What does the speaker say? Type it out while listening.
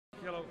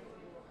Hello.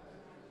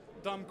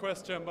 Dumb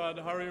question, but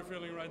how are you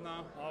feeling right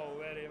now? Oh,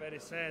 very, very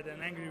sad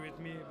and angry with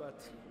me,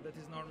 but that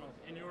is normal.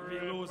 In your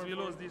we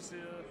lose this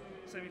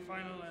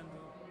semi-final, and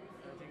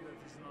I think that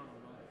is normal.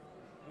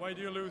 No? Why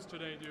do you lose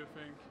today, do you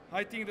think?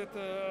 I think that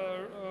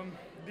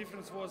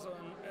difference was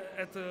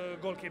at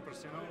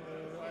goalkeepers. You know,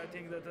 I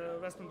think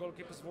that Western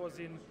goalkeepers was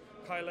in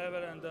high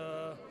level, and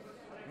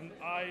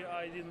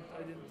I didn't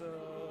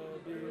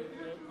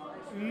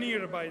be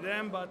near by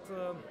them, but.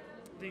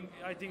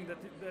 I think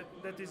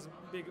that is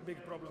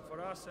big problem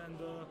for us and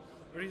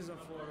reason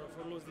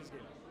for lose this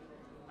game.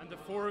 And the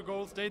 4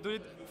 goals, they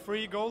did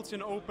 3 goals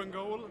in open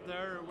goal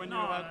there when you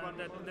had one.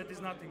 That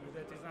is nothing.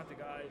 That is nothing.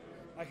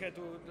 I had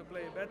to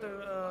play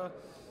better.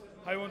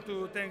 I want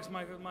to thank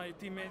my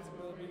teammates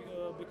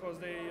because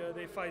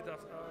they fight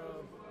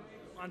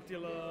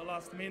until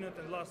last minute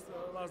and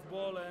last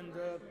ball, and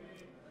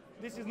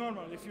this is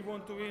normal. If you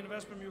want to win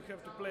West Brom, you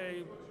have to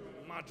play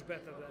much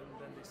better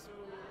than this.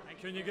 And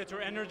can you get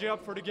your energy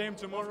up for the game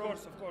tomorrow?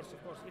 Of course.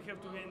 We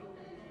have to win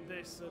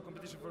this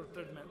competition for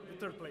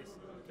third place.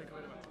 Thank you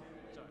very much.